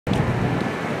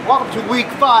Welcome to week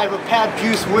 5 of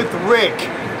Papjuice with Rick.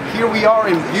 Here we are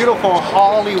in beautiful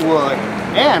Hollywood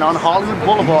and on Hollywood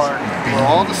Boulevard where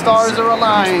all the stars are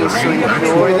aligned, so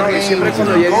enjoy the games.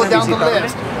 Go down the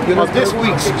list of this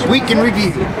week's Week in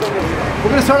Review.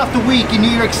 We're going to start off the week in New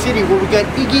York City where we got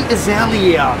Iggy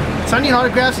Azalea signing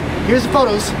autographs. Here's the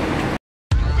photos.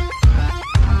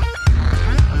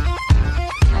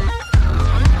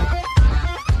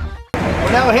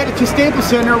 Now headed to Staples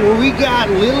Center where we got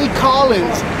Lily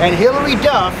Collins and Hillary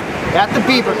Duff at the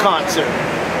Bieber concert.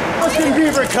 Justin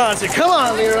Bieber concert. Come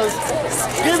on, Liros.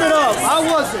 Give it up. How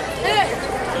was it?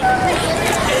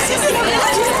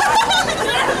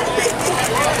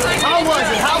 How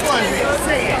was it? How was it?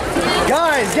 Say it.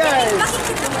 Guys.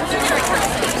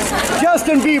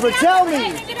 Justin Bieber, tell me.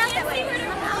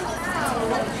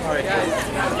 All right,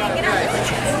 guys.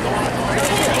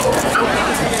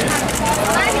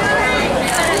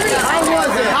 How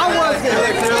was it? How was it?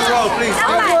 Clear the road, please.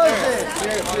 How was it?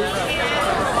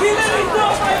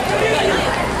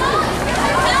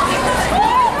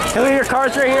 Hillary, your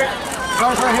car's right here.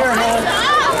 Car's right here, man.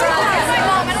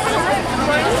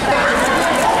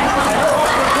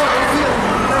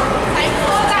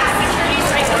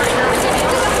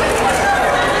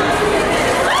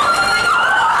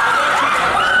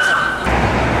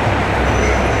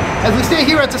 As we stay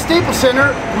here at the Staples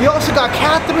Center, we also got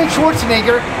Katherine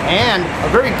Schwarzenegger and a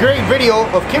very great video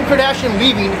of Kim Kardashian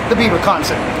leaving the Bieber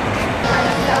concert.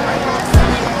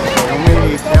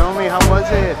 Tell me, how was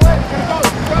it?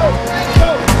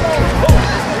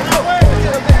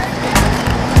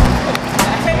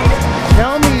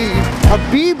 Tell me, a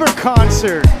Bieber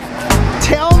concert.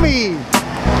 Tell me,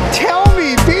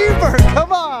 Bieber,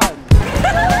 come on.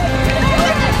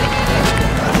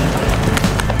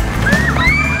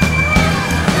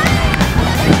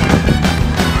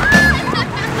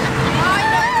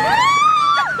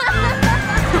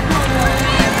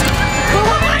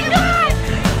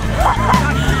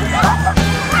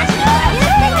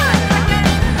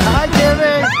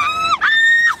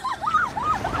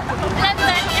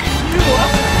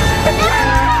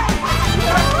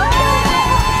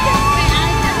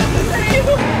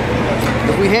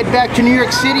 We head back to New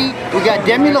York City. We got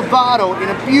Demi Lovato in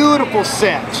a beautiful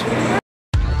set.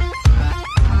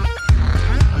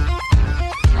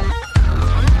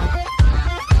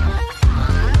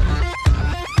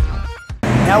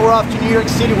 Now we're off to New York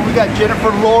City where we got Jennifer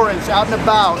Lawrence out and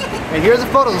about. And here's the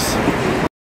photos.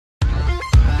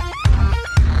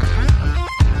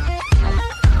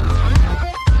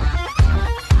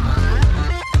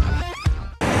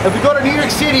 If we go to New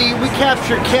York City, we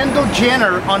capture Kendall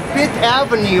Jenner on 5th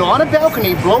Avenue on a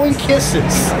balcony blowing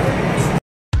kisses.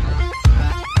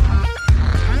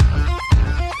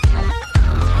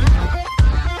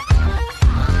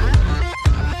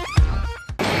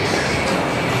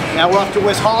 Now we're off to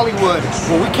West Hollywood,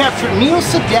 where we captured Neil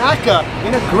Sedaka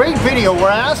in a great video where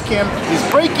I asked him,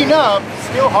 is breaking up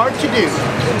still hard to do?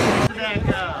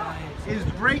 Is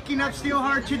breaking up still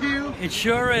hard to do? It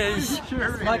sure is. It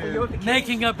sure is.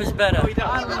 Making up is better.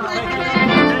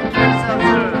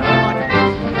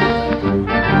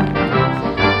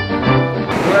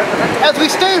 As we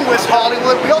stay in West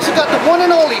Hollywood, we also got the one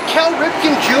and only Cal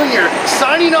Ripken Jr.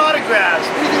 signing autographs.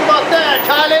 What do you think about that,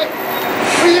 Charlie?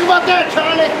 What do you think about that,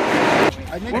 Charlie?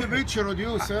 I need to reach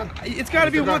you, sir. It's got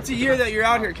to be once a year that you're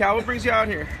out here, Cal. What brings you out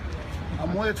here?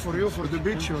 I'm waiting for you for the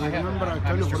beach. Remember I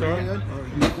told you for the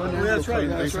That's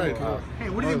right. Hey,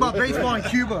 what do you think about baseball in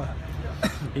Cuba?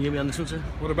 Can you get me on this one, sir?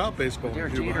 What about baseball?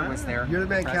 Jeter was there. You're the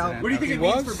man, Cal. What do you think it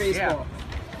means for baseball?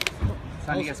 It's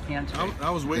on ESPN too. I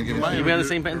was waiting for my You be on the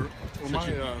same pen?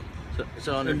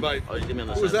 So on invite. Oh, you get me on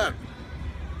the Who was that?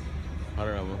 I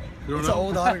don't know. You don't It's know? an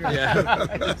old autograph. Yeah.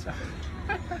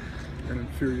 An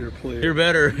inferior player. You're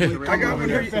better. I got one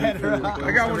here.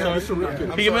 I got one here. Can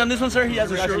you get me on this one, sir? He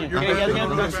has a question. I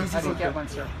didn't get one,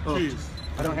 sir.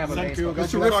 I don't have a baseball.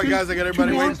 Sorry, guys, I got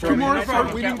everybody waiting for me.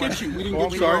 We didn't get you. We didn't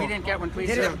get you. We didn't get one, please,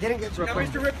 sir. Now,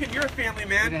 Mr. Ripken, you're a family We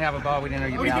didn't man. have a ball. We didn't know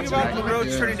you'd What be do you out think about the tonight.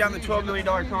 Roads turning down the $12 million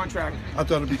contract? I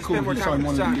thought it'd be cool if you signed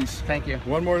one of these. Thank you.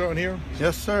 One more on here?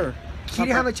 Yes, sir. He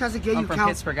didn't have a chance to get I'm you, from Cal.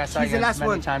 Pittsburgh. I saw you He's the guys last many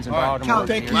one. times in All right. Baltimore.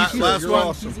 Thank you. Last You're one.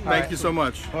 awesome. Thank you so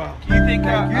mumuch. Do you think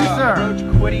Roach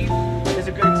quitting is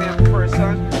a good example for his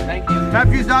son? Thank you.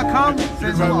 Papjuice.com says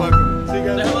You're hello. welcome. See you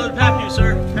Say guys. hello to Papjuice,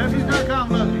 sir. Papjuice.com,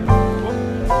 love you.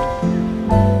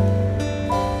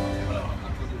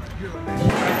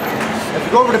 If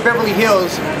you go over to Beverly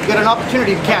Hills, you get an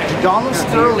opportunity to catch Donald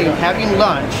Sterling having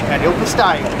lunch at Il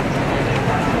Pastaio.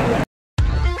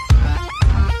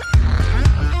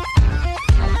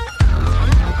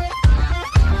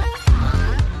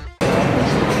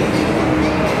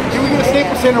 Here we go to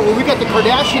Staples Center where we got the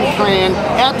Kardashian clan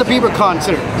at the Bieber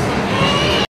concert.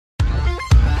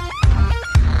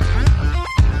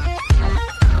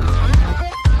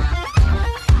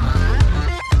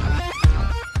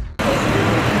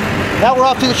 Now we're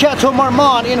off to the Chateau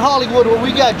Marmont in Hollywood where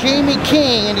we got Jamie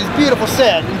King and his beautiful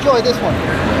set. Enjoy this one.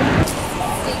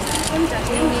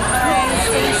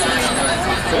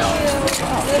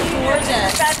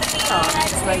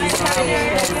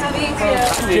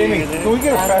 Jamie, can we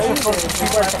get a fashion photo?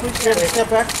 Step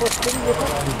back for a second.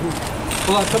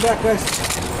 Hold on, come back, guys.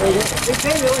 Hey,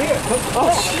 Jamie, over here.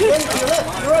 Oh, shit.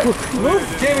 You're right. Move.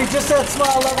 Jamie, just that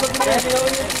smile. Look in here.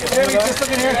 Jamie, just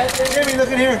look in here. Jamie,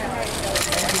 look in here.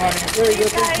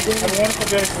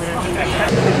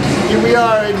 Here we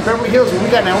are in Beverly Hills where we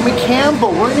got Naomi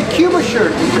Campbell wearing a Cuba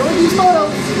shirt. Enjoy these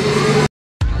photos.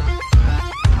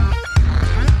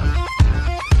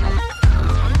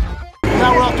 Now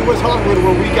we're off to West Hollywood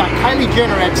where we got Kylie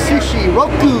Jenner at Sushi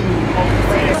Roku.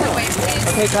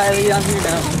 Okay, Kylie, I'm here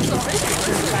now.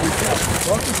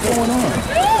 What is going on?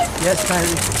 Yes,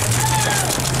 Kylie.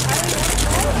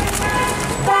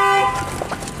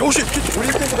 Oh shit! What do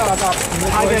you think about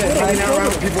hanging out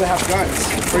around people that have guns?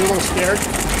 Are you a little scared?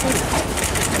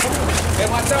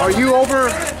 Are you over?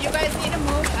 You guys need to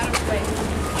move out of the way.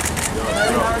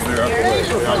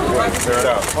 Clear it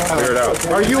out. Clear it out.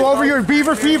 Are you over your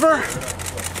beaver fever?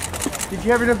 Did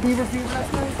you have your beaver fever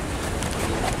last night?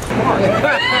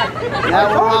 Now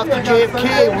we're off to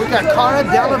JFK. We got Cara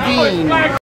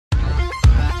Delevingne.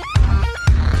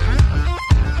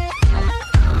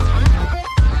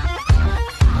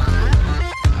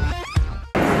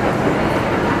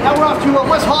 Now we're off to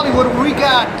West Hollywood where we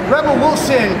got Rebel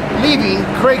Wilson leaving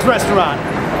Craig's restaurant.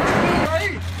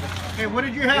 Hey, what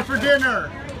did you have for dinner?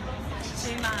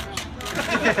 Too much.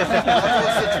 It's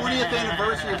the 20th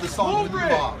anniversary of the song Blue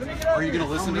Bob. Are you going to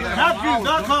listen to that?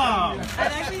 Papjuice.com. I've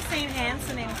actually seen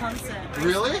Hanson in concert.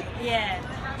 Really? Yeah.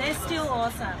 They're still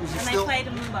awesome. And they still- played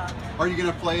a Moomba. Are you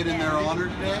going to play it in their honor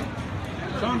today?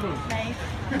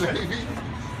 Maybe. Maybe.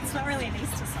 It's not really an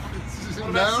Easter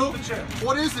song. No?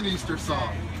 What is an Easter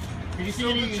song? Did you see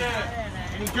any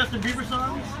Justin Bieber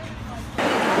songs?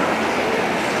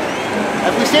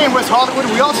 As we stay in West Hollywood,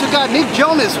 we also got Nick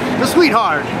Jonas, the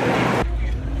sweetheart.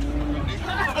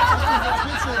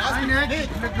 Hi, Nick.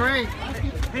 You're great.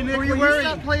 Hey, Nick, will you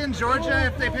stop playing Georgia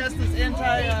if they pass this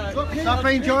Stop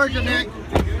playing Georgia, Nick.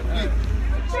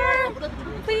 Sure.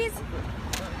 Please.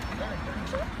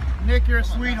 Nick, you're a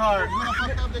sweetheart.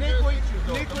 Nick, will you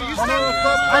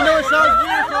I know it sounds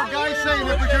weird for a guy saying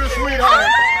it, but you're a sweetheart.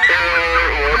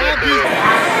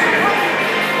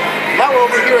 Now we're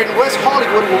over here in West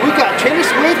Hollywood where we got Taylor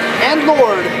Swift and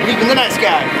Lord leaving the night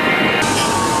sky.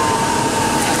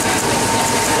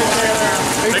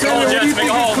 Hey, Taylor, what do you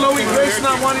think of Chloe Grace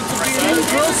not wanting to be in the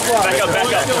girl squad?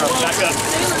 Back up.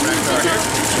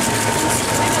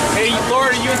 Hey,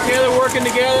 Lord, are you and Taylor working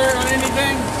together on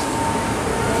anything?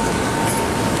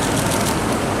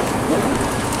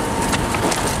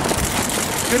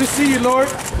 Good to see you, Lord.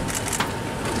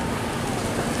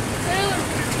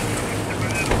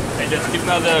 Hey, just keep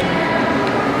another.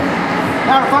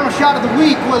 Now our final shot of the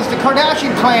week was the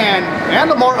Kardashian clan and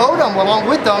Lamar Odom along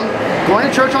with them going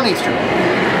to church on Easter.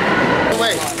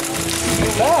 Wait.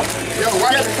 Yo,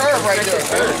 right at the curve right there.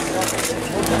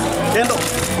 Kendall.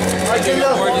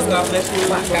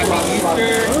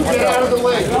 Get out of the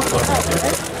way.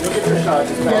 You'll get your shot.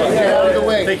 Get out of the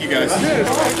way. Thank you, guys.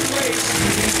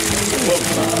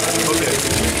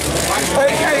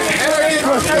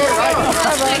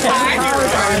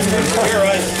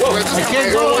 I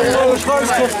can't go in those cars.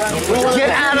 Get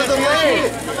out of the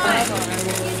way.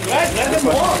 Let them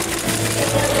walk.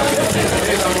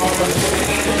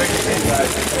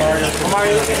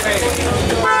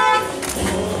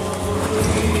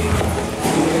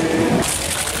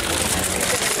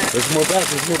 Let's move back.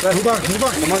 Move back.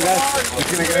 Come on, guys. He's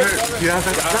gonna get hurt. You have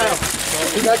to stop.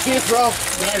 We got kids, bro.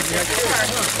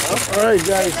 All right,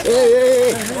 guys.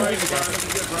 Hey.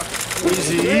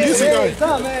 Easy, guys.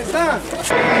 Stop, man. Stop.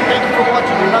 Thank you for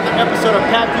watching another episode of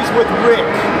Papjuice with Rick.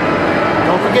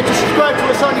 Don't forget to subscribe to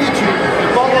us on YouTube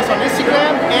and follow us on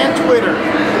Instagram and Twitter.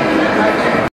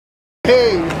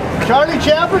 Hey, Charlie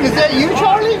Chaplin, is that you,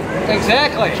 Charlie?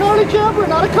 Exactly. Charlie Chaplin,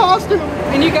 not a costume.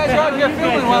 And you guys were out here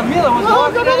filming while Mila was No,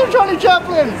 walking another in. Charlie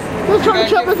Chaplin. There's Charlie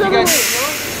Chaplins everywhere.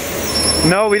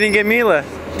 No, we didn't get Mila.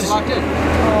 She walked in.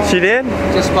 She did?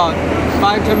 Just about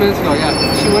 5-10 minutes ago, yeah.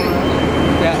 She went.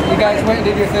 Yeah, you guys went and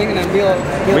did your thing, and then Mila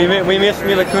We missed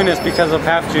Mila Kunis because of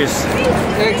Papjuice.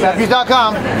 Exactly.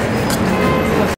 Papjuice.com.